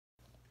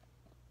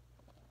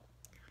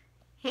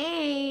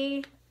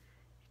Hey,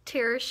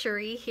 Tara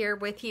Shuri here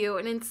with you,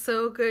 and it's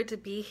so good to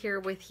be here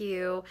with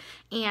you.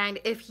 And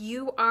if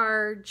you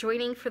are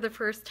joining for the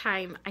first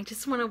time, I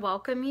just want to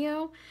welcome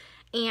you.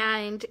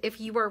 And if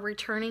you are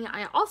returning,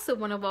 I also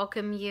want to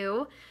welcome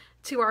you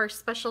to our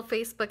special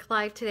Facebook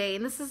Live today.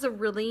 And this is a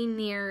really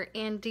near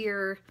and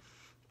dear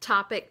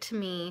topic to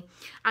me.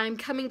 I'm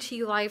coming to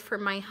you live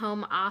from my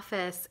home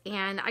office,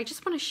 and I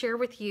just want to share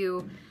with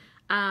you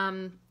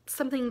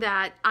something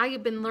that I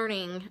have been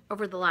learning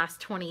over the last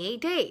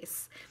 28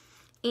 days.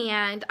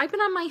 And I've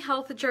been on my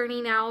health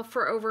journey now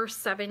for over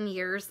 7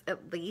 years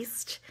at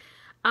least.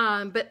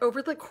 But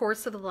over the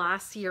course of the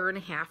last year and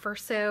a half or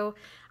so,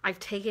 I've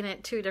taken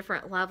it to a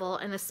different level,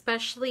 and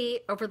especially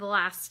over the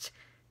last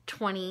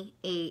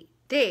 28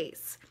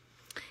 days.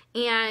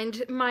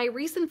 And my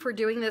reason for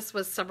doing this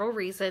was several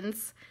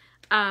reasons.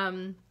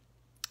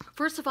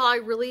 First of all, I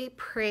really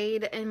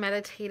prayed and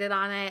meditated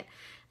on it,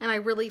 and I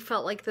really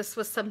felt like this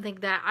was something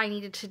that I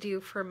needed to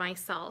do for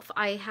myself.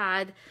 I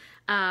had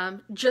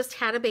just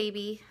had a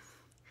baby,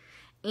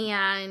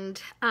 and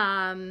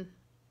I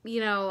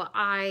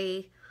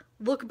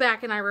look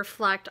back and I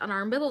reflect on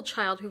our middle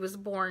child who was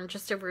born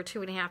just over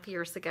 2.5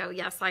 years ago.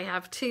 Yes, I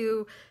have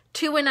two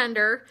and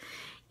under.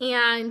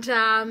 And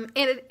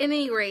at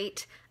any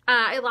rate,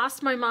 I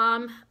lost my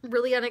mom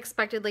really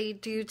unexpectedly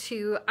due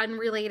to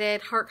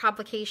unrelated heart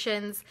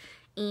complications.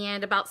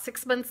 And about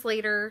 6 months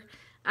later,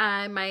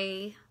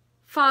 my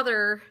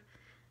father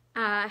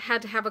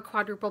had to have a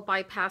quadruple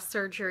bypass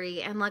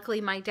surgery. And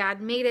luckily my dad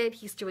made it.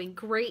 He's doing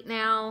great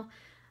now.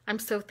 I'm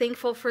so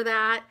thankful for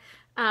that.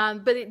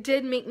 But it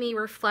did make me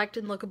reflect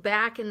and look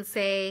back and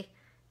say,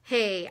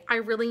 hey, I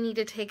really need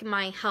to take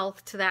my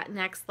health to that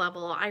next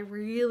level. I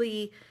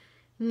really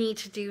need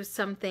to do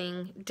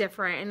something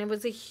different. And it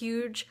was a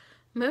huge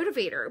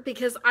motivator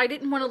because I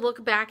didn't want to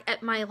look back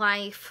at my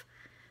life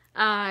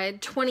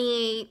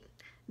 28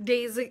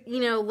 days,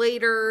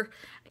 later,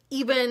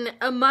 even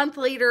a month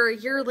later, a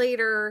year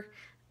later,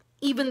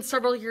 even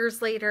several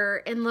years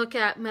later, and look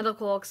at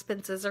medical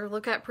expenses or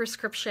look at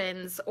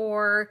prescriptions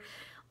or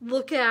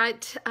look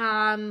at,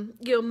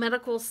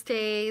 medical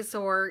stays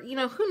or,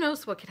 who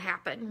knows what could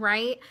happen,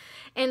 right?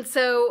 And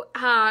so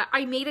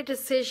I made a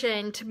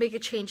decision to make a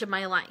change in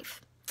my life.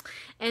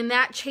 And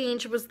that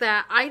change was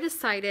that I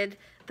decided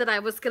that I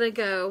was going to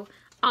go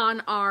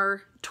on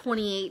our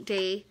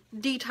 28-day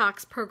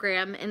detox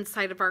program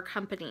inside of our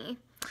company.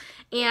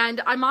 And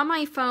I'm on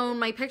my phone.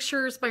 My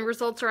pictures, my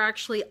results are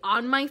actually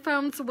on my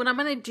phone. So what I'm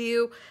going to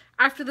do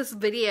after this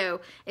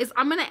video is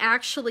I'm going to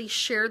actually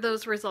share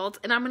those results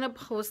and I'm going to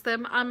post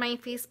them on my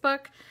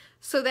Facebook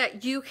so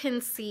that you can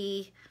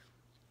see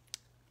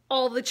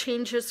all the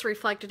changes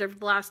reflected over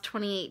the last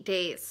 28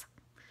 days.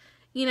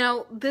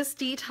 This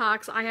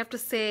detox, I have to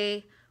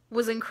say,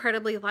 was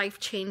incredibly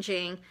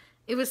life-changing.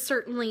 It was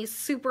certainly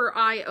super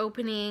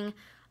eye-opening.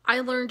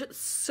 I learned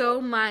so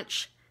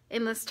much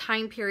in this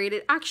time period.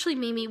 It actually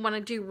made me want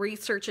to do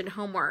research and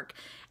homework.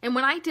 And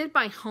when I did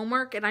my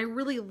homework and I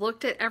really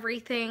looked at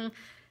everything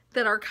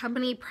that our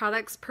company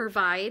products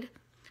provide,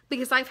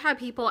 because I've had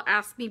people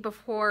ask me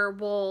before,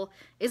 well,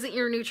 isn't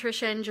your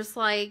nutrition just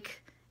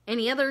like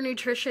any other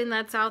nutrition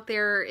that's out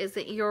there?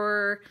 Isn't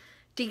your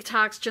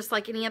detox just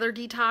like any other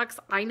detox?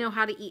 I know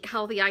how to eat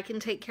healthy. I can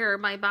take care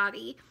of my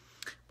body.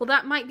 Well,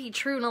 that might be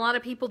true, and a lot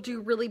of people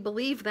do really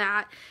believe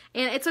that.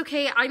 And it's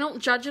okay. I don't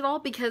judge it all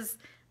because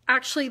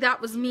actually that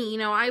was me.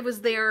 I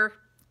was there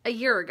a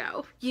year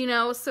ago,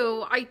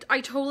 so I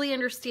totally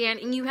understand.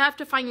 And you have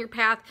to find your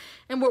path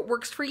and what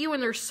works for you.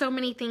 And there's so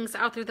many things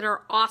out there that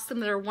are awesome,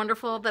 that are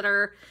wonderful, that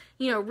are,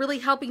 really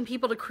helping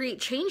people to create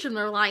change in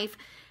their life.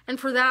 And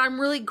for that,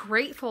 I'm really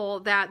grateful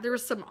that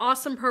there's some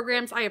awesome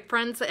programs. I have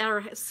friends that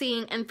are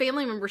seeing, and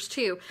family members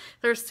too,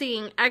 they're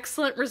seeing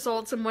excellent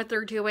results in what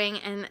they're doing,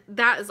 and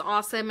that is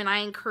awesome, and I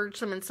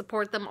encourage them and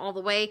support them all the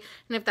way.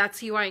 And if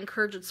that's you, I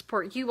encourage and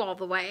support you all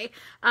the way.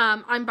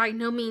 I'm by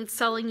no means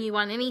selling you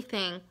on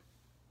anything.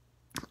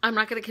 I'm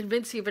not going to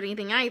convince you of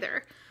anything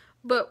either.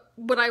 But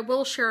what I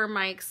will share are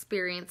my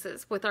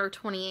experiences with our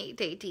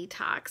 28-day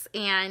detox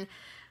and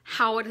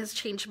how it has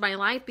changed my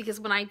life, because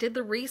when I did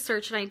the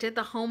research and I did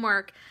the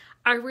homework,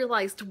 I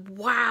realized,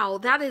 wow,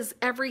 that is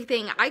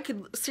everything. I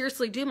could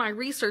seriously do my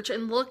research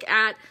and look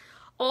at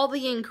all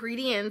the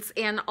ingredients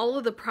and all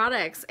of the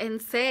products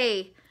and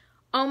say,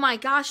 oh my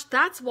gosh,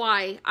 that's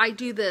why I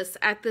do this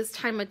at this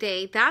time of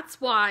day. That's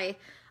why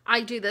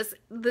I do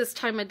this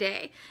time of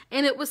day.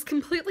 And it was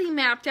completely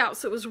mapped out.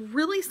 So it was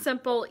really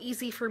simple,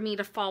 easy for me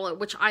to follow,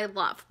 which I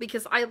love,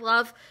 because I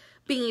love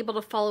being able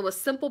to follow a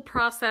simple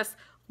process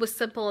with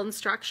simple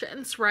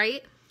instructions,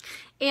 right?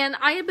 And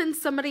I have been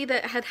somebody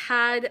that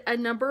had a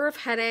number of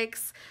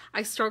headaches.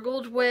 I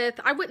struggled with,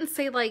 I wouldn't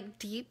say like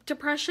deep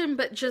depression,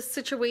 but just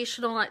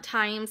situational at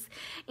times.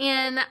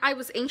 And I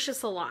was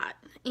anxious a lot.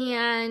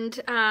 And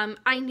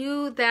I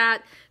knew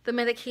that the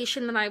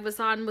medication that I was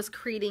on was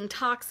creating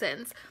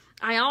toxins.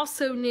 I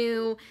also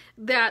knew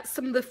that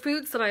some of the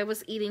foods that I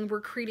was eating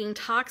were creating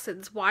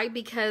toxins. Why?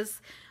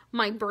 Because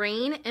my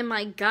brain and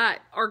my gut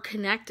are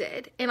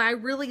connected. And I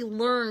really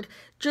learned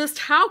just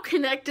how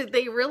connected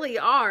they really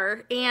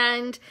are.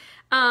 And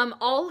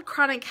all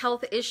chronic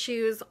health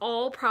issues,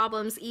 all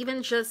problems,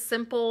 even just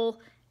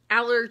simple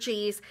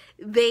allergies,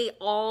 they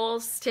all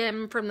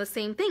stem from the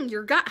same thing,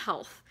 your gut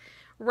health,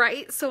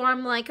 right? So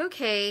I'm like,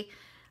 okay,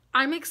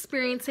 I'm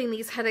experiencing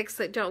these headaches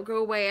that don't go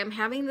away. I'm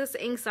having this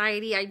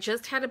anxiety. I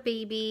just had a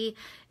baby.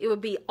 It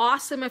would be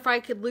awesome if I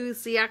could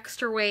lose the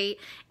extra weight.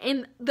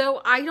 And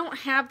though I don't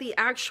have the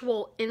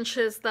actual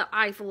inches that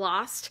I've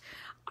lost,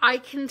 I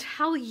can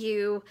tell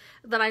you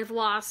that I've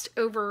lost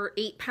over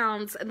 8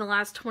 pounds in the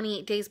last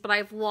 28 days, but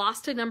I've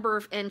lost a number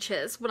of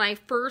inches. When I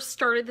first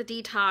started the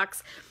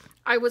detox,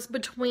 I was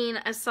between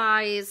a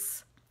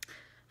size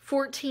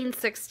 14,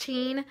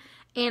 16,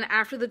 and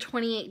after the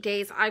 28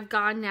 days, I've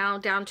gone now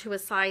down to a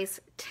size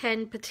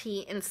 10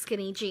 petite and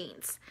skinny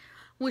jeans,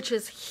 which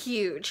is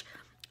huge.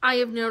 I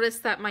have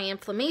noticed that my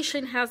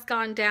inflammation has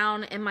gone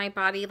down in my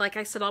body. Like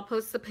I said, I'll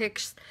post the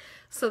pics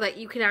so that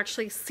you can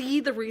actually see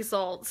the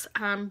results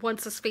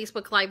once this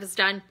Facebook Live is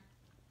done.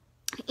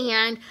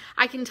 And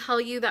I can tell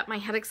you that my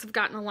headaches have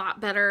gotten a lot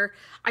better.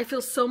 I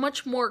feel so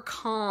much more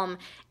calm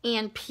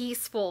and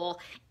peaceful,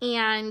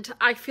 and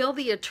I feel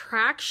the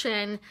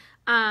attraction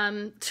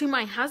to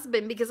my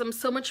husband because I'm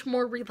so much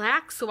more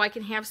relaxed, so I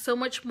can have so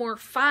much more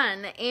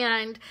fun,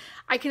 and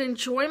I can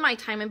enjoy my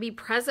time and be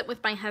present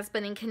with my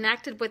husband and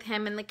connected with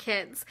him and the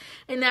kids.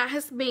 And that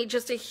has made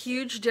just a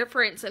huge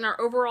difference in our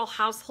overall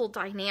household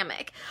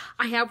dynamic.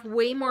 I have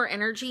way more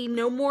energy,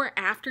 no more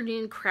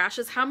afternoon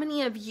crashes. How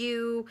many of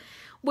you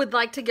would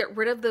like to get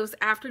rid of those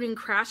afternoon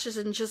crashes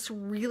and just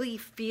really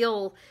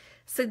feel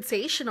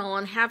sensational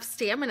and have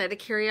stamina to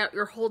carry out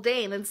your whole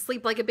day and then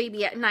sleep like a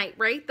baby at night,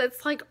 right?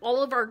 That's like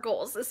all of our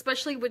goals,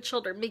 especially with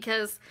children,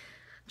 because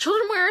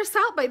children wear us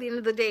out by the end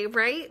of the day,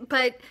 right?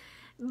 But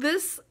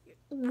this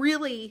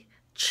really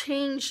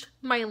changed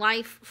my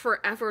life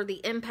forever,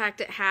 the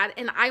impact it had,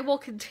 and I will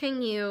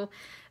continue.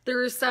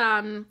 There's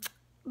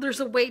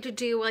a way to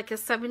do like a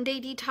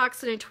 7-day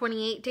detox and a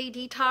 28-day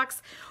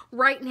detox.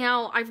 Right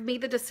now, I've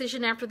made the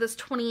decision after this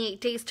 28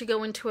 days to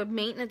go into a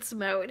maintenance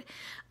mode.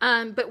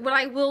 But what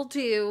I will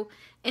do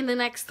in the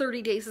next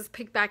 30 days is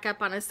pick back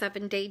up on a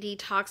 7-day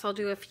detox. I'll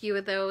do a few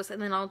of those,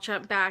 and then I'll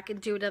jump back and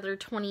do another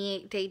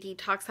 28-day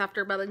detox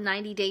after about a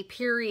 90-day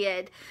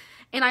period.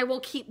 And I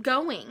will keep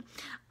going.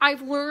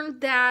 I've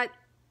learned that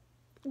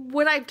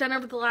what I've done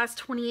over the last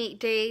 28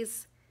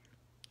 days,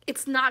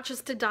 it's not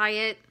just a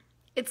diet.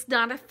 It's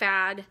not a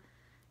fad.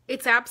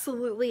 It's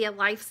absolutely a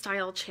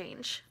lifestyle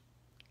change.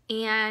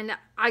 And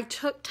I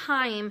took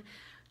time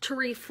to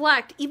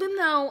reflect, even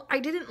though I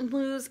didn't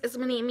lose as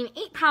many. I mean,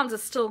 8 pounds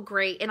is still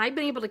great, and I've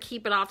been able to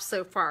keep it off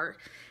so far.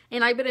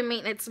 And I've been in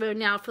maintenance mode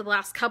now for the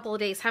last couple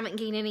of days, haven't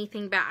gained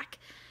anything back.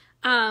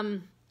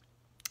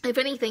 If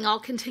anything, I'll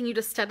continue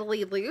to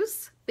steadily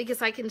lose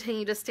because I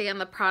continue to stay on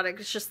the product.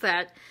 It's just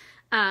that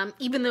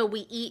even though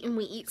we eat and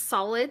we eat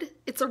solid,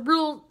 it's a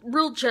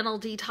real gentle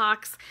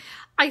detox.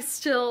 I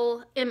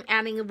still am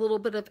adding a little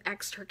bit of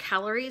extra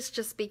calories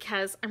just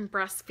because I'm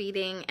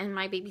breastfeeding and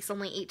my baby's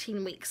only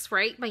 18 weeks,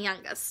 right? My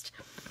youngest.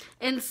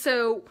 And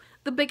so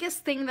the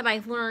biggest thing that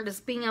I've learned is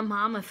being a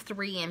mom of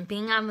 3 and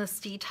being on this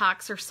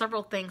detox are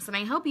several things. And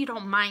I hope you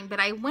don't mind, but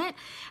I went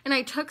and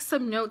I took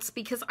some notes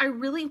because I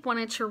really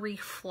wanted to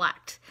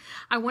reflect.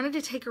 I wanted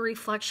to take a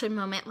reflection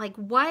moment. Like,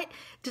 what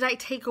did I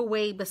take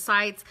away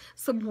besides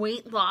some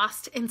weight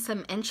lost and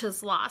some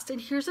inches lost?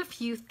 And here's a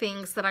few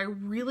things that I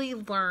really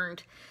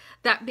learned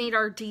that made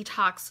our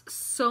detox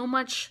so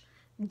much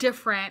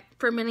different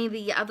from many of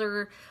the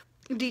other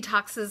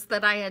detoxes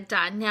that I had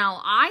done.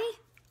 Now, I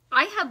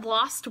had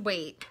lost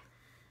weight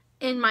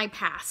in my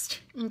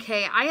past,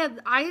 okay? I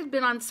had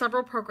been on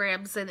several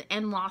programs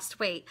and lost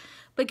weight,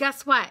 but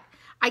guess what?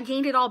 I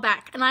gained it all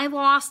back, and I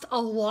lost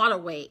a lot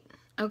of weight,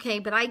 okay?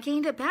 But I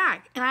gained it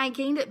back, and I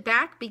gained it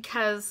back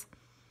because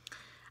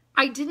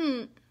I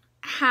didn't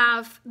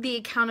have the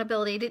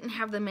accountability, I didn't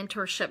have the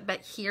mentorship,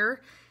 but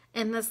here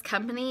in this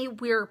company,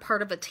 we're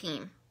part of a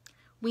team.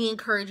 We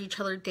encourage each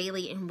other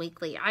daily and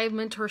weekly. I have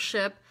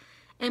mentorship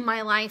in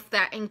my life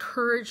that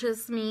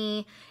encourages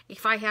me.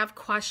 If I have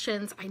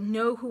questions, I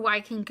know who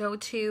I can go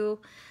to.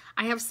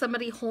 I have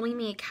somebody holding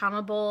me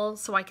accountable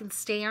so I can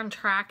stay on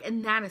track,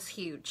 and that is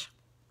huge.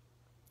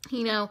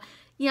 You know,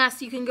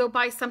 yes, you can go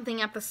buy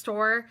something at the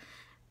store,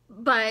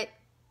 but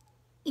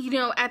you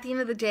know, at the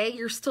end of the day,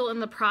 you're still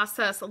in the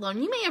process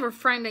alone. You may have a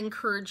friend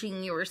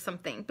encouraging you or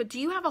something, but do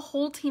you have a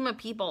whole team of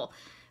people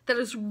that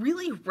is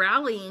really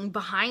rallying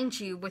behind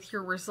you with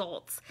your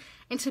results?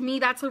 And to me,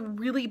 that's a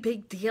really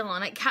big deal.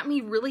 And it kept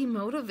me really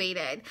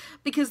motivated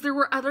because there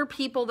were other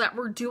people that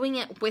were doing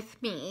it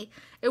with me.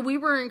 And we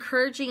were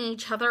encouraging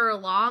each other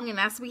along. And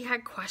as we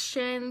had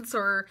questions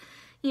or,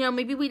 you know,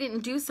 maybe we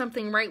didn't do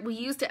something right, we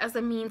used it as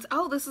a means,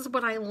 oh, this is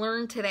what I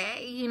learned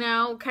today, you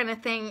know, kind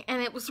of thing.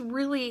 And it was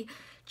really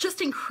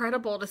just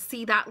incredible to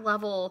see that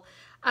level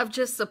of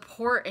just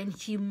support and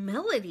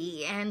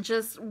humility and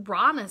just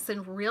rawness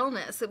and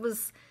realness. It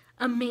was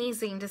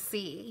amazing to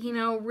see, you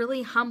know,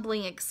 really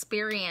humbling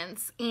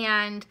experience.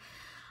 And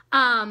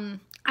I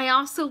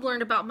also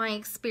learned about my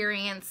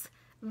experience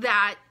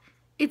that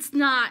it's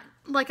not,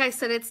 like I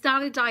said, it's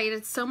not a diet.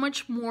 It's so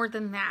much more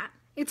than that.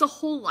 It's a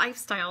whole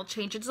lifestyle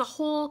change. It's a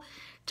whole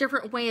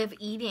different way of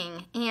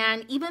eating.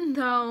 And even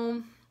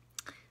though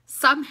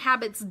some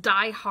habits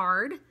die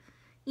hard,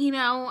 you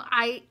know,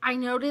 I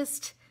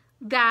noticed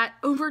that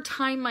over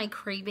time my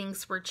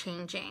cravings were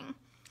changing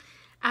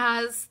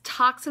as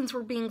toxins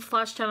were being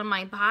flushed out of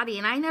my body.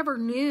 And I never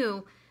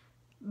knew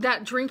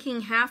that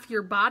drinking half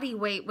your body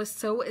weight was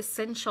so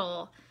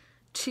essential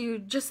to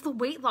just the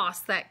weight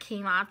loss that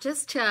came off,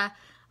 just to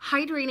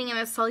hydrating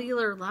at a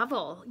cellular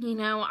level. You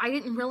know, I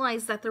didn't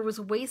realize that there was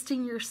waste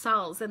in your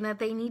cells and that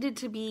they needed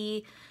to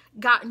be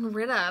gotten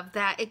rid of,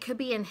 that it could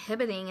be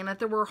inhibiting, and that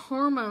there were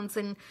hormones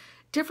and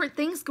different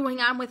things going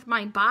on with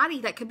my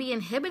body that could be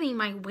inhibiting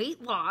my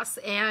weight loss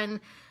and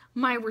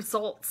my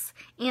results.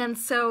 And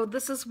so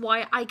this is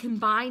why I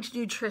combined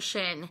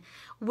nutrition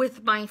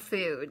with my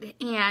food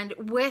and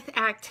with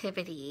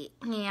activity,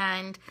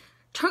 and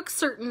took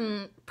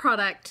certain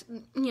product,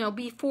 you know,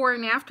 before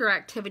and after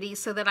activity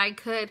so that I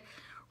could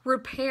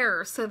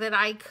repair, so that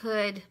I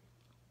could,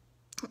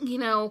 you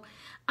know,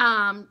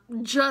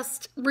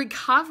 just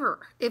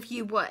recover, if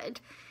you would,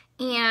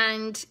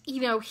 and,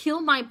 you know,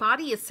 heal my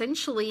body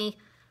essentially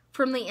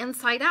from the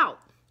inside out.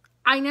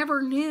 I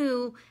never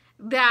knew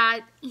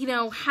that, you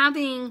know,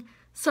 having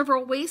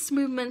several waist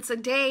movements a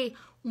day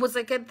was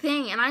a good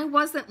thing. And I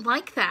wasn't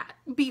like that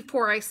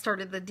before I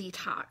started the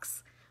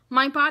detox.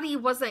 My body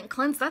wasn't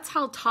cleansed. That's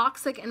how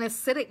toxic and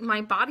acidic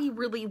my body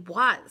really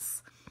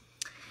was.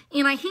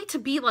 And I hate to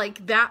be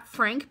like that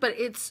frank, but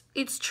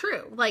it's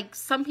true. Like,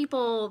 some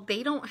people,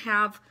 they don't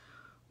have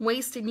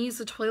waste and use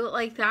the toilet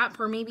like that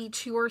for maybe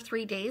 2 or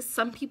 3 days.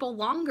 Some people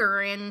longer,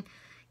 and,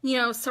 you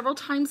know, several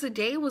times a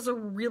day was a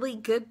really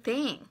good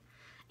thing.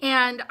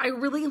 And I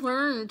really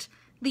learned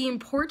the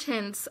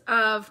importance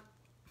of,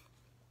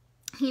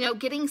 you know,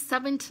 getting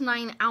 7 to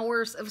 9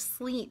 hours of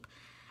sleep,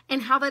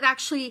 and how that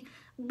actually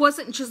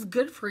wasn't just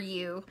good for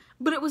you,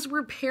 but it was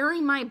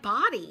repairing my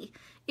body.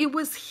 It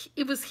was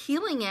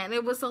healing it.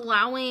 It was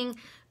allowing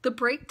the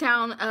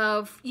breakdown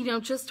of, you know,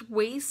 just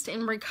waste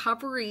and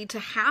recovery to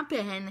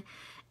happen,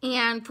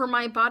 and for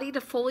my body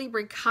to fully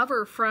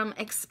recover from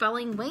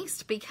expelling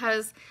waste,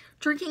 because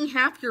drinking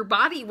half your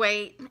body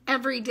weight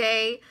every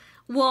day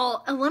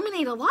will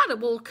eliminate a lot. It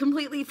will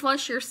completely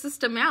flush your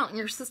system out, and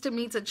your system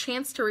needs a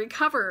chance to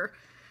recover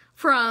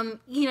from,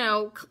 you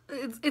know,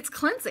 it's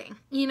cleansing.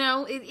 You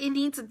know, it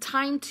needs a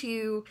time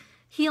to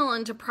heal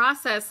and to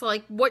process,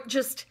 like, what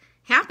just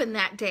happened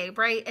that day,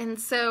 right? And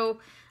so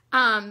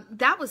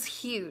that was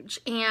huge.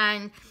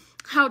 And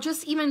how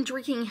just even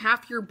drinking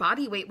half your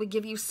body weight would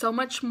give you so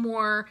much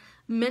more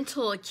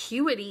mental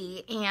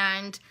acuity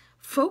and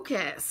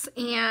focus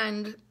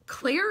and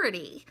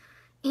clarity.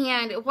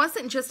 And it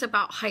wasn't just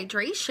about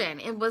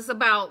hydration. It was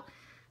about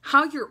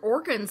how your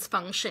organs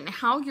function,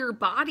 how your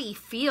body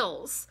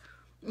feels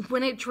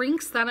when it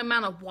drinks that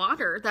amount of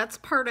water. That's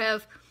part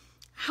of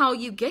how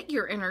you get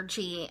your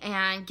energy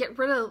and get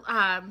rid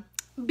of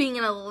being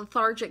in a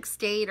lethargic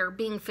state or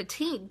being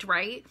fatigued,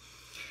 right?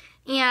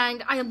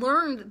 And I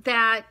learned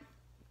that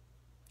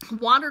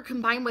water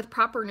combined with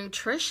proper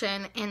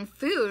nutrition and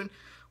food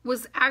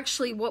was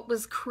actually what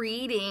was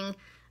creating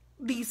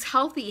these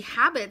healthy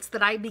habits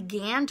that I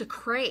began to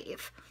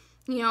crave.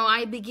 You know,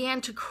 I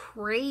began to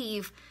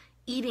crave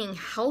eating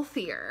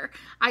healthier.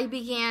 I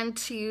began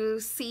to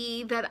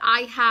see that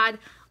I had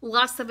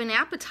less of an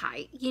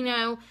appetite. You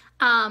know,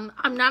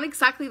 I'm not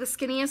exactly the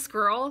skinniest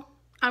girl.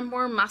 I'm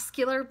more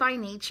muscular by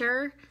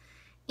nature,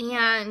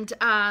 and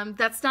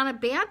that's not a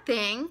bad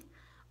thing.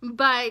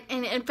 But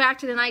in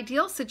fact, in an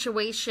ideal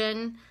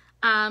situation,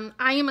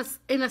 I am,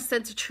 in a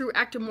sense, a true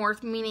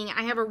ectomorph, meaning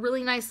I have a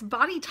really nice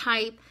body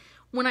type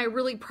when I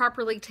really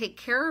properly take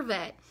care of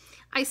it.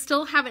 I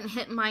still haven't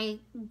hit my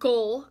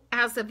goal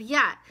as of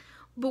yet,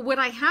 but what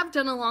I have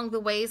done along the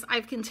ways,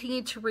 I've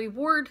continued to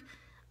reward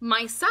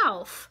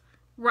myself,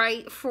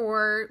 right,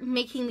 for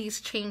making these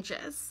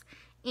changes.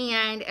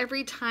 And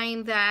every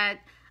time that,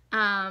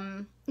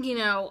 you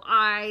know,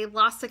 I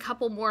lost a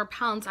couple more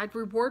pounds, I'd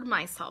reward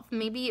myself.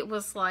 Maybe it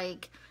was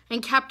like,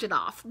 and kept it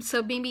off.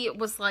 So maybe it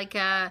was like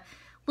a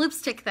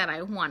lipstick that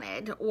I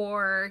wanted,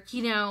 or,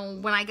 you know,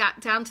 when I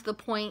got down to the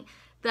point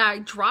that I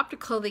dropped a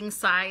clothing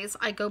size,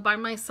 I go buy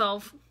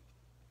myself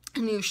a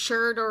new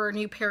shirt or a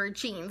new pair of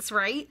jeans,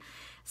 right?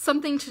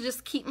 Something to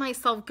just keep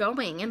myself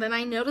going. And then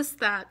I noticed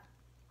that,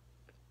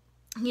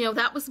 you know,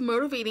 that was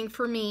motivating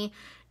for me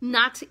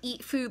not to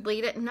eat food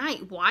late at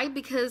night. Why?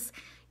 Because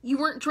you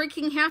weren't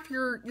drinking half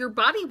your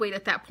body weight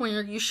at that point,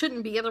 or you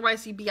shouldn't be,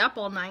 otherwise you'd be up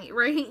all night,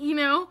 right? You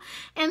know?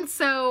 And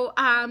so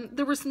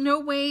there was no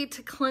way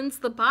to cleanse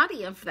the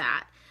body of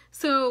that.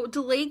 So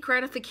delayed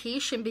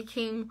gratification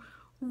became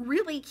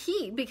really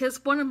key,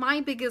 because one of my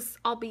biggest,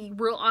 I'll be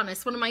real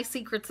honest, one of my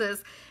secrets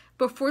is,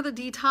 before the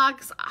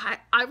detox,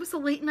 I was a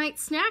late night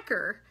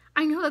snacker.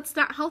 I know that's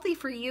not healthy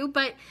for you,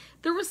 but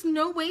there was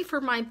no way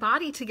for my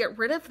body to get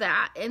rid of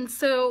that. And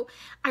so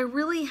I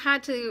really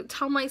had to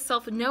tell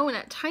myself no. And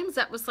at times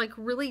that was like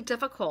really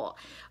difficult,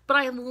 but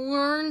I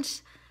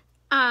learned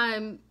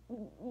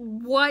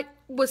what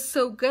was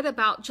so good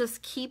about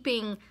just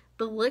keeping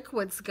the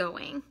liquids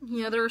going.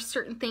 You know, there are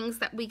certain things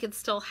that we could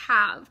still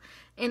have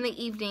in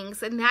the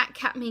evenings, and that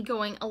kept me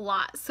going a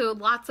lot. So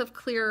lots of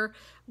clear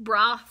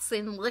broths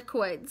and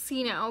liquids,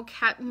 you know,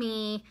 kept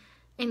me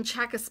in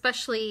check,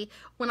 especially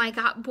when I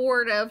got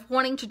bored of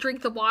wanting to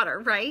drink the water,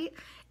 right?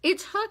 It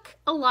took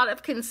a lot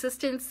of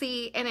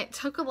consistency and it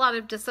took a lot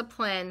of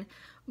discipline.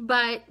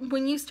 But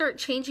when you start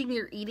changing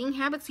your eating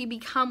habits, you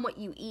become what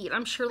you eat.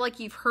 I'm sure like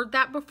you've heard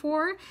that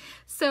before.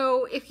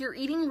 So if you're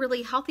eating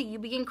really healthy, you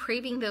begin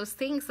craving those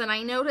things. And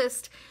I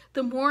noticed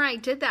the more I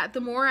did that,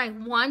 the more I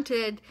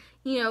wanted,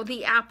 you know,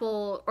 the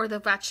apple or the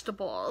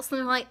vegetables.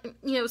 And like,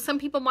 you know, some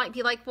people might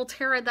be like, well,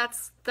 Tara,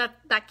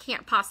 that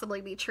can't possibly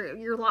be true.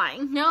 You're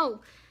lying.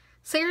 No,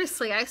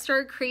 seriously, I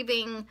started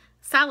craving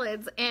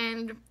salads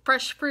and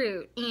fresh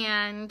fruit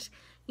and,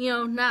 you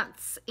know,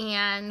 nuts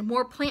and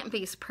more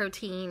plant-based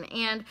protein.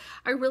 And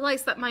I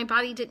realized that my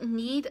body didn't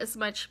need as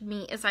much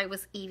meat as I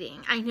was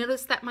eating. I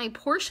noticed that my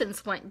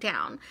portions went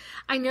down.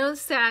 I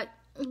noticed that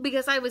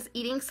because I was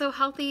eating so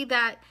healthy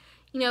that,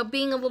 you know,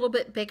 being a little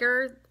bit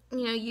bigger,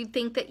 you know, you'd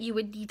think that you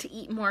would need to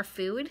eat more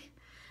food.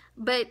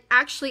 But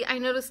actually, I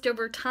noticed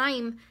over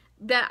time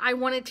that I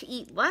wanted to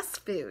eat less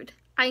food.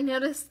 I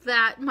noticed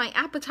that my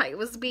appetite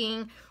was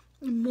being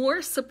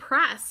more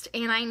suppressed,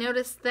 and I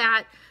noticed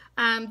that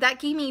that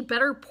gave me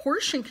better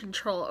portion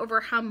control over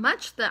how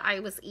much that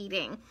I was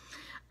eating.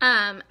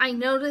 I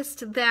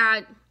noticed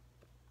that,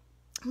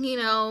 you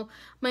know,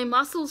 my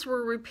muscles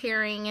were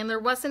repairing and there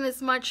wasn't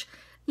as much,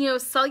 you know,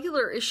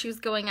 cellular issues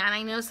going on.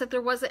 I noticed that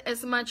there wasn't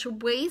as much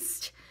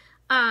waste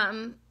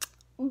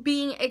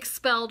being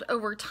expelled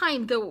over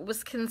time, though it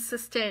was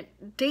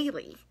consistent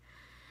daily.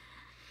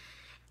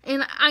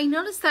 And I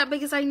noticed that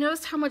because I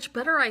noticed how much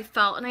better I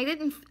felt. And I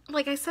didn't,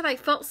 like I said, I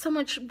felt so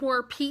much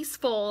more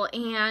peaceful.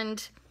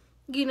 And,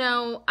 you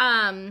know,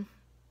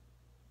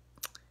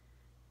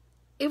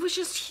 it was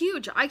just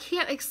huge. I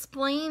can't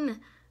explain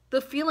the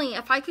feeling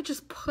if I could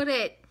just put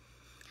it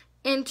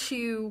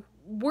into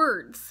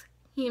words,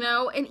 you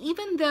know. And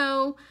even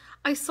though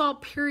I saw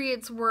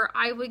periods where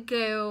I would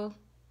go,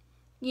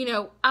 you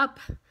know, up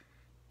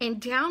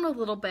and down a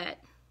little bit,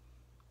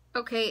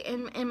 okay,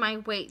 in my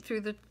weight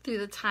through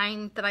the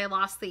time that I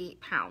lost the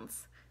 8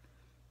 pounds.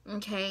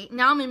 Okay,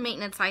 now I'm in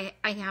maintenance. I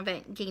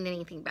haven't gained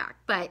anything back,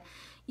 but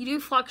you do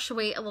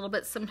fluctuate a little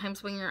bit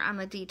sometimes when you're on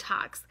the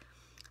detox.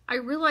 I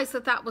realized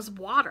that that was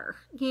water,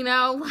 you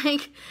know,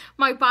 like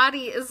my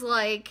body is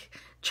like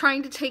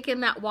trying to take in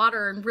that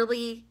water and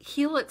really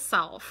heal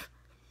itself.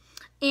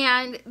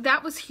 And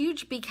that was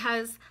huge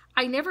because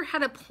I never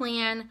had a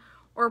plan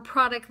or a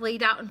product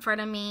laid out in front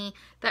of me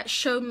that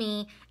showed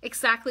me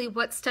exactly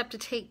what step to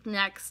take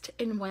next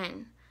and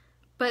when.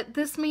 But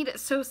this made it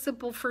so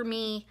simple for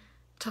me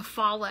to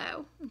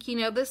follow. You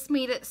know, this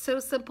made it so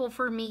simple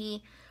for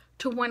me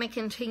to want to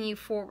continue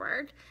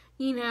forward.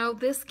 You know,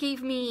 this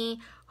gave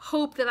me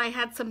hope that I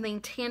had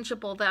something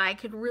tangible that I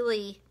could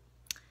really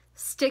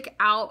stick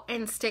out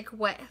and stick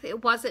with.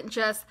 It wasn't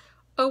just,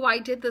 oh, I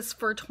did this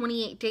for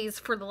 28 days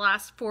for the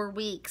last 4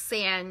 weeks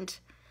and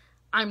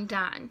I'm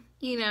done,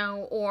 you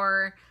know,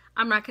 or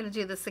I'm not going to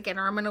do this again,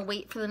 or I'm going to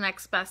wait for the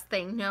next best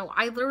thing. No,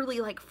 I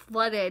literally like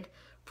flooded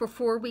for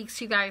 4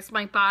 weeks, you guys,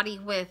 my body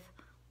with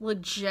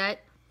legit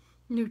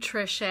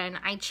nutrition.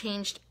 I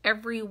changed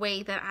every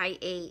way that I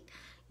ate.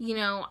 You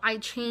know, I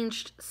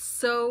changed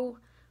so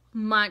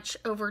much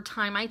over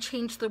time. I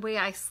changed the way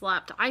I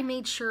slept. I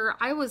made sure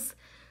I was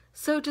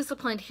so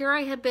disciplined. Here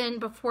I had been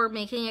before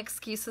making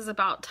excuses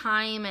about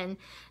time and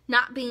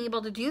not being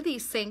able to do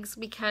these things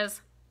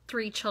because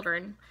 3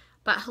 children.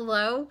 But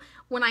hello,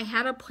 when I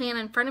had a plan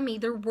in front of me,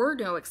 there were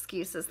no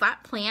excuses.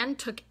 That plan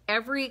took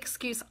every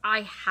excuse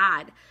I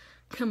had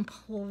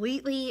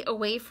completely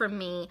away from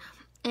me.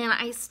 And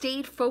I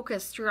stayed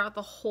focused throughout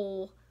the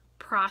whole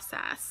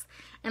process.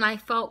 And I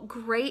felt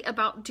great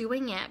about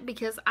doing it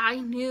because I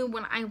knew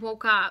when I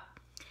woke up,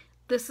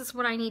 this is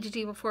what I need to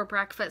do before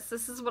breakfast.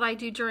 This is what I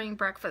do during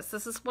breakfast.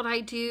 This is what I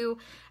do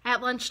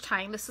at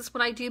lunchtime. This is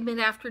what I do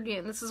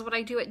mid-afternoon. This is what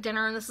I do at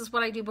dinner. And this is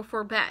what I do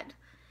before bed.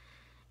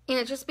 And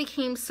it just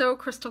became so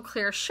crystal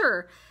clear.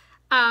 Sure,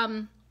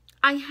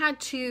 I had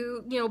to,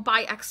 you know,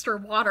 buy extra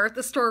water at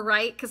the store,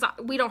 right? Because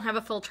we don't have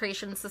a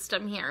filtration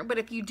system here. But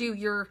if you do,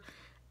 you're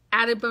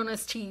added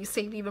bonus to you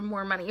save even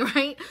more money,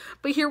 right?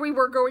 But here we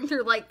were going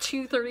through like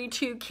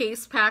 232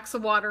 case packs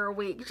of water a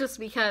week just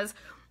because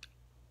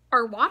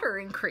our water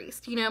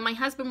increased. You know, my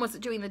husband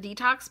wasn't doing the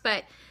detox,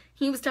 but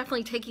he was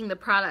definitely taking the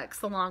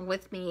products along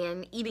with me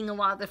and eating a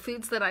lot of the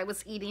foods that I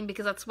was eating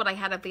because that's what I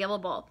had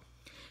available.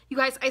 You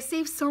guys, I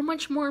saved so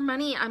much more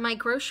money on my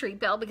grocery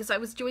bill because I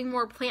was doing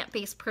more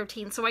plant-based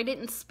protein, so I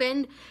didn't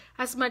spend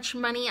as much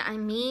money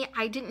on meat.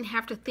 I didn't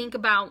have to think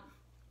about,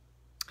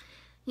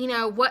 you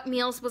know, what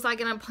meals was I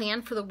going to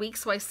plan for the week,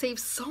 so I saved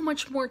so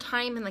much more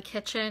time in the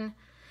kitchen.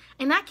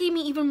 And that gave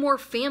me even more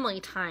family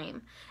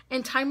time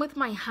and time with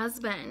my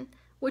husband,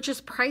 which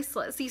is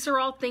priceless. These are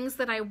all things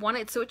that I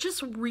wanted. So it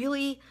just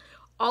really,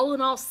 all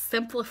in all,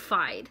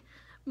 simplified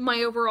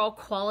my overall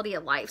quality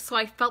of life. So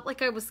I felt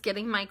like I was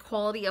getting my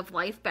quality of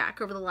life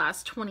back over the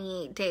last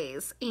 28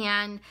 days.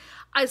 And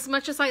as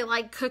much as I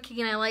like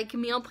cooking and I like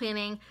meal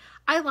planning,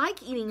 I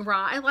like eating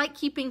raw. I like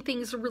keeping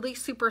things really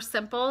super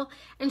simple.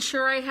 And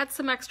sure, I had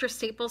some extra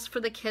staples for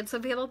the kids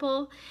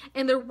available.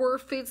 And there were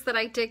foods that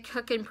I did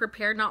cook and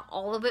prepare. Not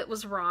all of it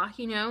was raw,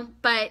 you know,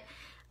 but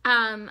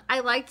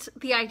I liked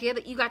the idea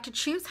that you got to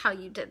choose how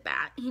you did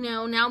that. You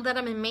know, now that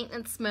I'm in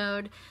maintenance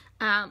mode,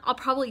 I'll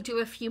probably do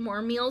a few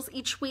more meals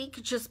each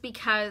week just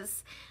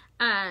because,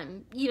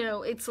 you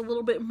know, it's a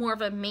little bit more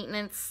of a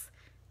maintenance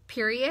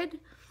period.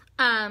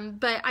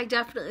 But I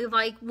definitely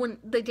like when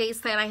the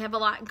days that I have a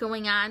lot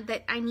going on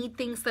that I need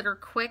things that are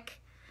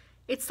quick.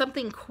 It's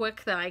something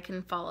quick that I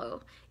can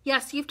follow.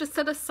 Yes, you have to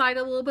set aside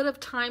a little bit of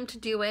time to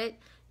do it.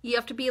 You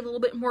have to be a little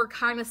bit more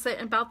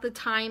cognizant about the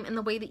time and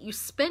the way that you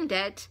spend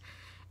it.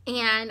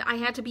 And I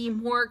had to be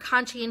more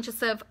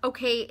conscientious of,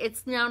 okay,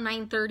 it's now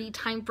 9:30,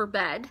 time for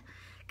bed,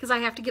 because I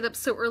have to get up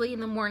so early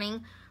in the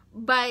morning.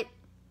 But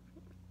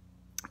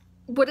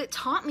what it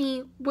taught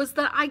me was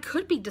that I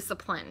could be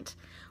disciplined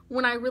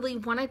when I really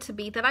wanted to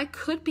be, that I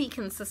could be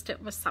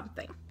consistent with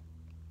something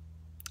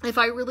if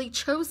I really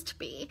chose to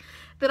be,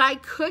 that I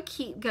could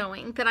keep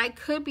going, that I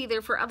could be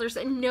there for others,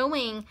 and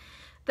knowing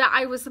that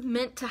I was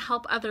meant to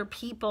help other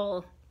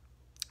people,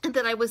 and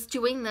that I was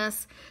doing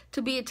this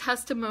to be a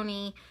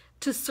testimony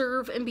to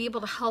serve and be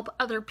able to help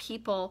other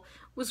people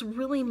was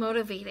really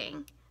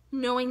motivating.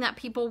 Knowing that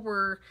people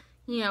were,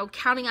 you know,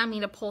 counting on me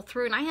to pull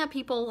through. And I had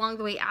people along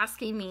the way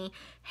asking me,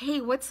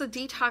 hey, what's the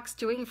detox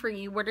doing for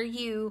you? What are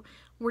you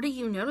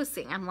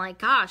noticing? I'm like,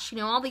 gosh, you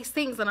know, all these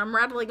things, and I'm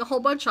rattling a whole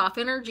bunch off: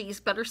 energies,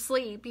 better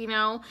sleep, you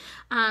know,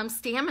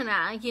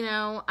 stamina, you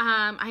know,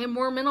 I have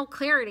more mental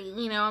clarity,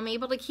 you know, I'm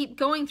able to keep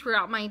going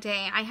throughout my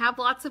day. I have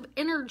lots of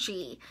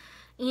energy.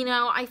 You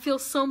know, I feel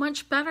so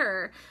much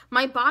better.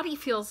 My body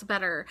feels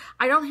better.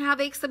 I don't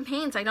have aches and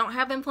pains. I don't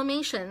have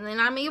inflammation.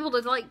 And I'm able to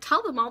like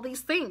tell them all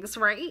these things,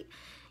 right?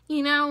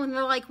 You know, and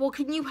they're like, well,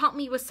 can you help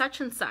me with such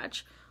and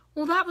such?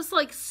 Well, that was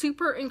like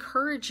super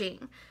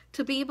encouraging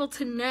to be able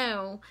to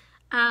know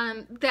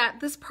that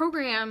this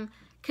program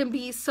can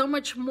be so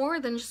much more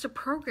than just a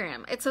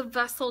program. It's a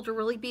vessel to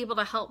really be able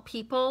to help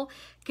people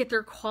get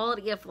their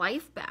quality of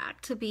life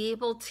back, to be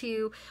able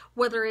to,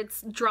 whether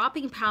it's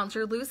dropping pounds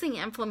or losing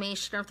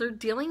inflammation, or if they're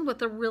dealing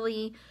with a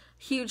really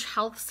huge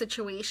health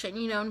situation,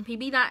 you know, and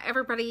maybe not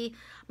everybody,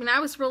 I mean,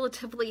 I was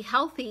relatively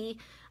healthy.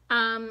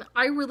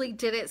 I really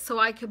did it so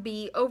I could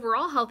be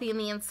overall healthy in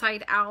the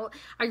inside out.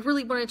 I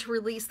really wanted to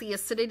release the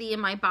acidity in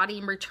my body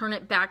and return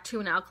it back to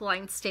an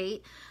alkaline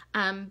state.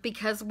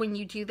 Because when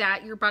you do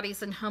that, your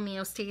body's in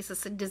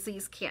homeostasis and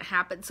disease can't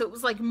happen. So it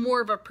was like more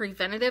of a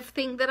preventative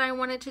thing that I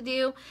wanted to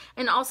do,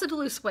 and also to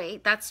lose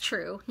weight. That's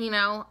true, you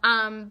know,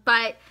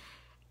 but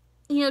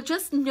you know,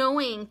 just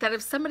knowing that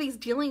if somebody's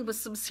dealing with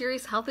some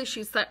serious health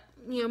issues that,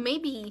 you know, may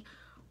be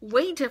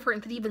way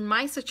different than even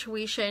my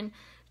situation,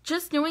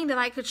 just knowing that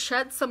I could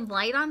shed some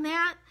light on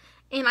that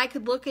and I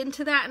could look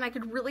into that and I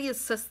could really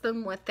assist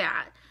them with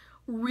that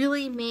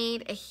really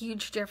made a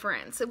huge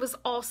difference. It was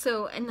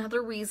also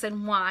another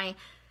reason why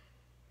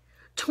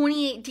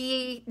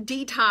 28-day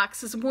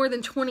detox is more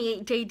than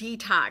 28-day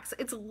detox.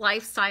 It's a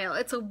lifestyle.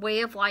 It's a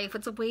way of life.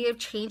 It's a way of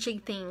changing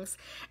things.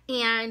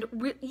 And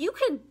you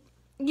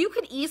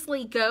could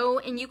easily go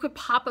and you could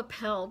pop a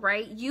pill,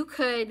 right? You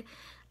could,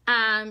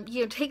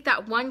 you know, take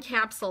that one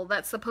capsule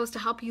that's supposed to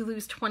help you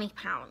lose 20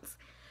 pounds.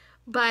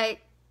 But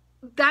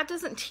that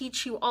doesn't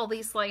teach you all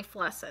these life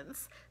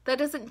lessons. That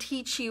doesn't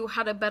teach you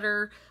how to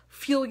better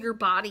fuel your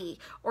body,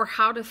 or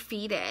how to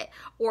feed it,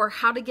 or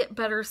how to get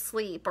better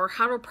sleep, or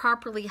how to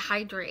properly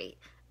hydrate,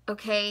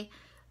 okay?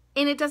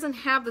 And it doesn't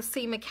have the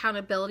same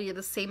accountability or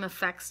the same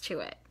effects to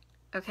it,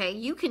 okay?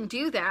 You can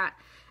do that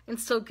and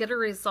still get a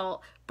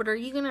result, but are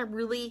you going to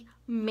really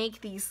make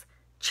these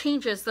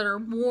changes that are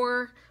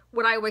more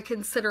what I would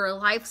consider a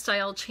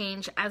lifestyle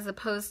change, as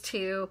opposed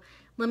to,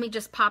 let me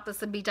just pop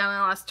this and be done. I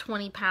lost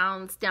 20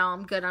 pounds. Now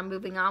I'm good. I'm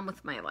moving on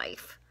with my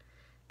life.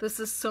 This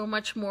is so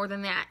much more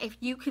than that. If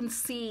you can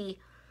see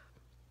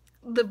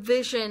the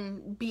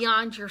vision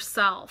beyond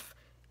yourself,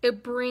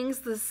 it brings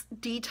this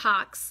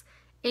detox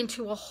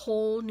into a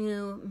whole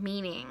new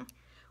meaning.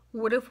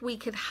 What if we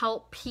could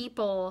help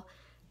people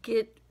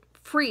get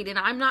freed? And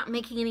I'm not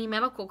making any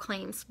medical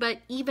claims, but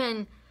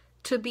even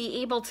to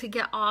be able to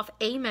get off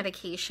a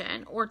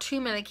medication or two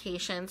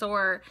medications,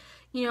 or,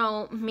 you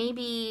know,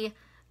 maybe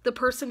the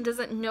person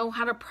doesn't know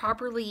how to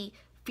properly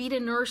feed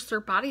and nourish their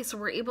body, so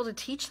we're able to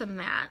teach them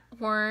that.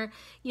 Or,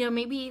 you know,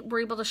 maybe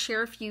we're able to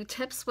share a few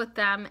tips with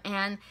them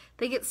and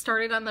they get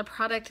started on the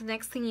product. And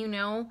next thing you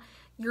know,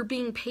 you're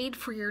being paid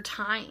for your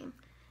time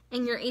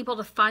and you're able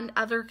to fund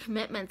other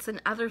commitments and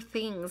other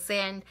things,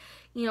 and,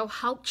 you know,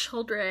 help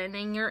children,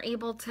 and you're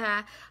able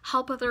to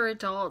help other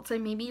adults,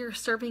 and maybe you're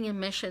serving in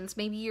missions,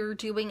 maybe you're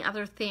doing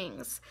other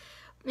things.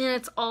 And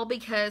it's all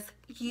because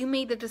you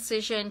made the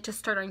decision to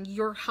start on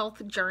your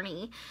health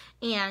journey,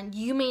 and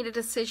you made a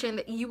decision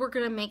that you were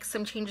going to make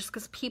some changes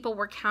because people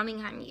were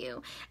counting on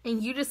you,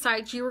 and you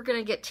decided you were going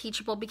to get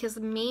teachable because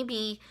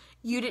maybe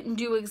you didn't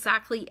do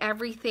exactly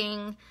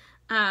everything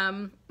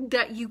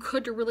that you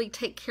could to really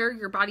take care of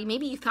your body.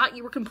 Maybe you thought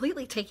you were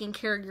completely taking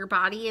care of your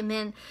body, and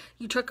then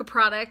you took a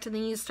product and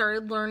then you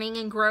started learning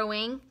and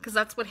growing, because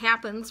that's what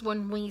happens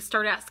when we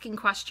start asking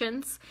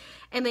questions.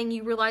 And then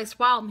you realized,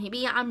 wow,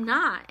 maybe I'm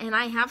not, and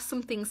I have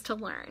some things to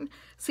learn.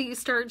 So you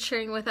started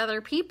sharing with other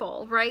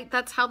people, right?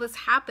 That's how this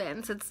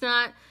happens. It's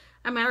not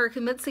a matter of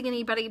convincing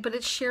anybody, but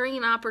it's sharing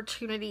an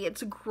opportunity.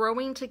 It's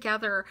growing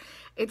together.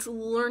 It's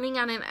learning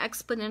on an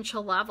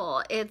exponential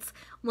level. It's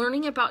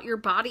learning about your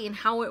body and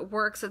how it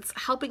works. It's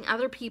helping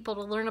other people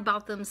to learn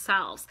about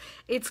themselves.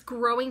 It's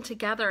growing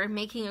together and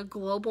making a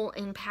global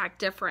impact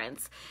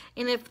difference.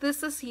 And if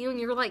this is you and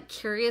you're like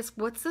curious,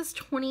 what's this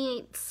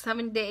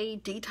 28-7-day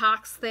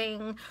detox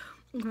thing?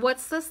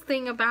 What's this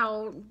thing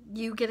about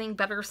you getting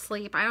better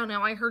sleep? I don't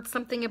know. I heard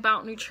something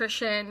about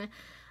nutrition.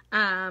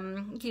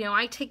 You know,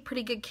 I take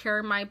pretty good care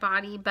of my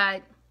body,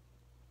 but,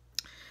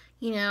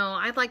 you know,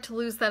 I'd like to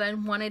lose that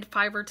unwanted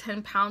 5 or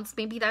 10 pounds.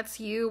 Maybe that's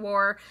you,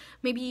 or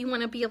maybe you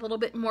want to be a little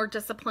bit more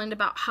disciplined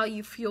about how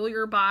you fuel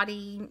your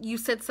body. You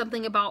said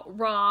something about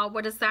raw.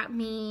 What does that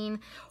mean?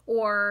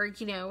 Or,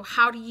 you know,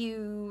 how do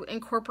you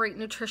incorporate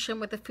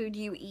nutrition with the food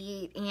you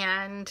eat?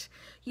 And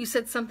you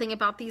said something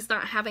about these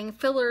not having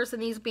fillers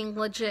and these being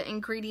legit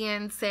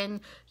ingredients,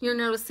 and you're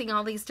noticing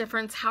all these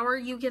differences. How are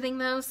you getting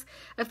those?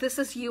 If this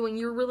is you and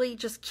you're really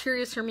just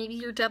curious, or maybe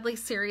you're deadly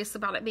serious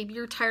about it, maybe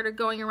you're tired of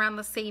going around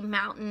the same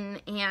mountain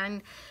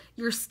and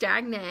you're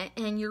stagnant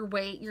in your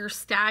weight, you're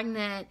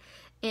stagnant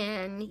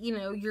in, you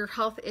know, your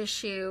health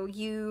issue,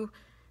 you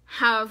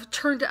have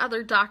turned to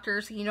other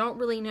doctors, you don't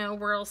really know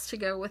where else to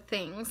go with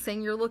things,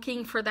 and you're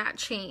looking for that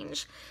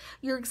change.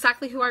 You're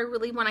exactly who I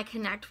really want to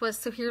connect with.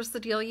 So here's the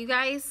deal, you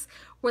guys.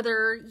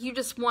 Whether you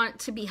just want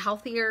to be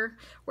healthier,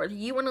 whether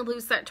you want to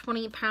lose that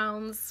 20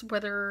 pounds,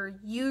 whether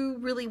you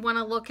really want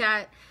to look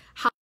at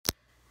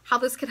how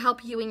this could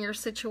help you in your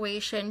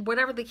situation,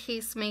 whatever the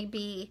case may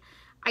be,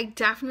 I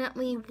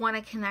definitely want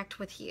to connect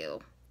with you.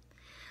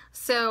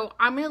 So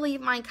I'm going to leave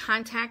my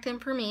contact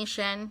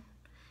information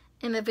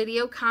in the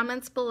video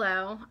comments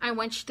below. I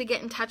want you to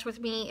get in touch with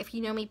me if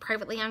you know me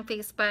privately on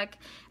Facebook.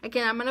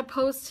 Again, I'm going to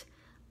post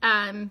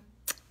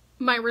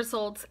my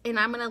results, and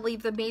I'm going to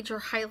leave the major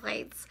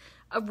highlights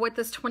of what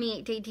this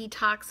 28-day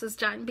detox has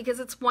done,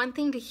 because it's one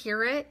thing to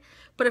hear it,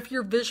 but if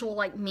you're visual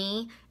like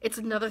me, it's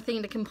another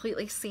thing to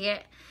completely see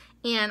it.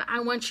 And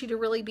I want you to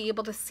really be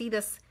able to see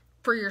this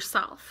for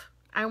yourself.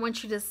 I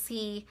want you to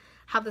see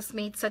how this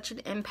made such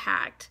an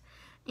impact.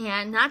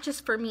 And not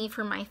just for me,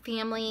 for my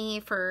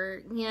family,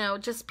 for, you know,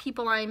 just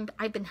people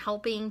I've been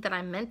helping, that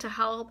I'm meant to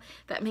help,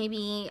 that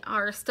maybe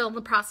are still in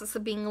the process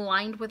of being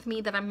aligned with me,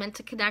 that I'm meant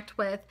to connect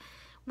with.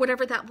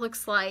 Whatever that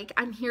looks like,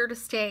 I'm here to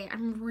stay.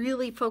 I'm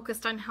really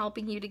focused on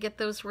helping you to get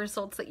those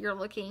results that you're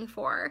looking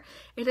for.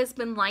 It has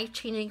been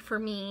life-changing for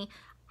me.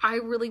 I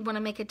really want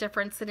to make a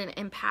difference and an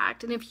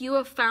impact. And if you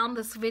have found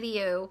this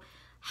video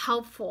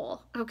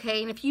helpful,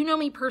 okay, and if you know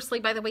me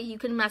personally, by the way, you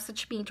can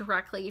message me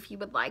directly if you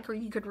would like, or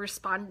you could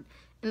respond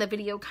in the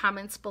video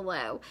comments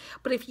below.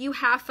 But if you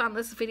have found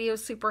this video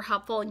super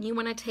helpful and you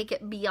want to take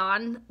it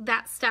beyond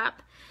that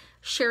step,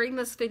 sharing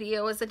this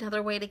video is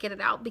another way to get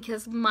it out,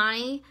 because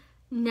my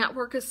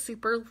network is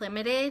super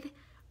limited,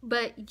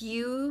 but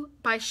you,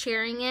 by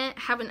sharing it,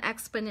 have an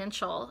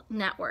exponential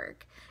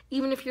network.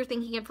 Even if you're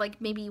thinking of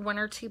like maybe 1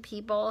 or 2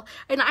 people.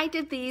 And I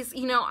did these,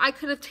 you know, I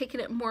could have taken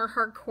it more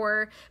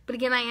hardcore, but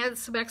again, I added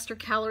some extra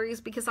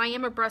calories because I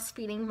am a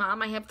breastfeeding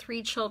mom. I have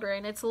 3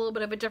 children. It's a little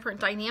bit of a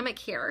different dynamic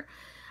here.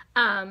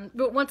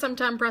 But once I'm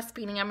done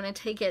breastfeeding, I'm going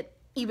to take it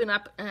even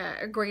up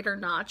a greater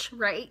notch,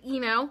 right? You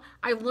know,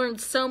 I've learned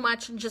so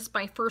much in just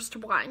my first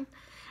one.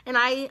 And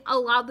I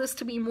allowed this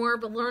to be more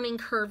of a learning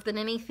curve than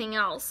anything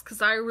else,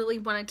 because I really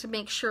wanted to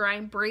make sure I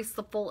embraced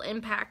the full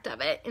impact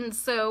of it. And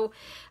so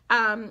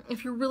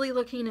if you're really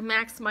looking to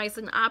maximize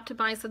and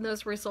optimize on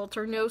those results,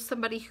 or know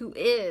somebody who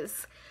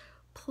is,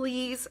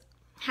 please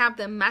have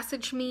them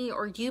message me,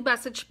 or you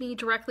message me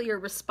directly, or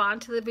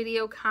respond to the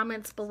video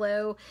comments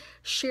below.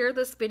 Share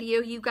this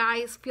video, you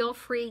guys. Feel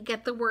free,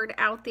 get the word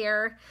out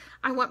there.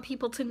 I want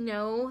people to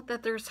know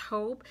that there's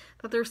hope,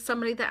 that there's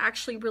somebody that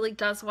actually really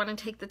does want to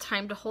take the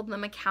time to hold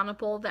them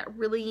accountable, that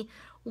really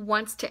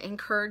wants to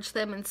encourage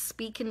them and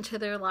speak into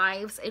their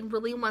lives, and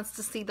really wants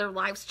to see their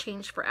lives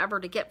change forever,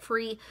 to get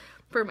free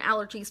from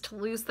allergies, to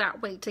lose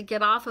that weight, to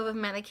get off of a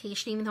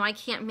medication, even though I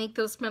can't make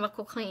those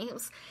medical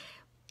claims.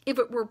 If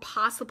it were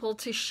possible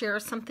to share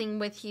something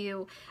with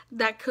you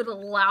that could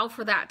allow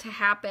for that to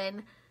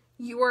happen,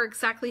 you are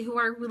exactly who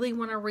I really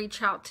want to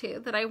reach out to,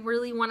 that I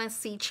really want to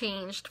see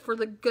changed for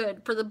the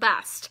good, for the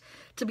best.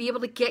 To be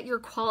able to get your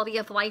quality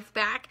of life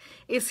back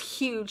is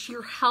huge.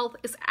 Your health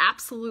is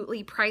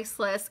absolutely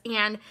priceless,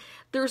 and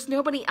there's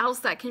nobody else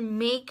that can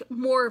make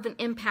more of an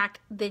impact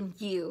than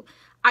you.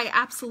 I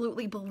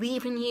absolutely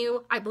believe in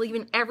you. I believe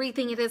in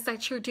everything it is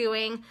that you're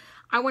doing.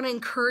 I want to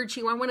encourage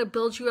you. I want to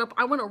build you up.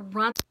 I want to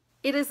run.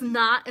 It is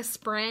not a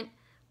sprint.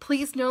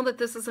 Please know that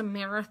this is a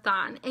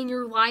marathon. In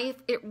your life,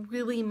 it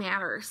really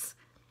matters.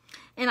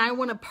 And I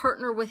want to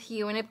partner with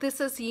you. And if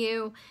this is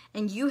you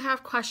and you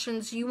have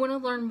questions, you want to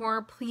learn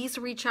more, please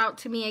reach out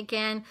to me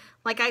again.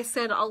 Like I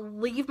said, I'll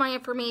leave my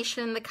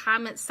information in the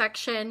comments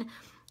section.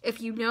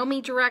 If you know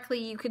me directly,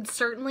 you can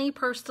certainly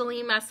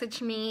personally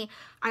message me.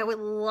 I would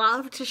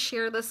love to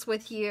share this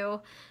with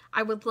you.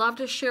 I would love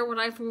to share what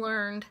I've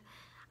learned.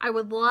 I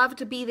would love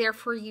to be there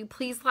for you.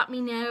 Please let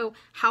me know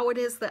how it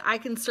is that I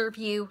can serve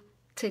you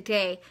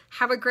today.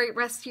 Have a great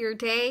rest of your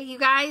day, you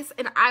guys,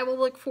 and I will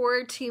look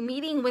forward to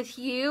meeting with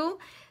you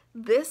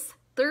this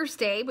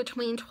Thursday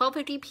between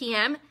 12:50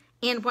 p.m.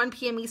 and 1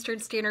 p.m. Eastern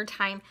Standard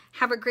Time.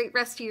 Have a great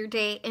rest of your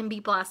day and be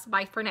blessed.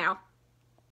 Bye for now.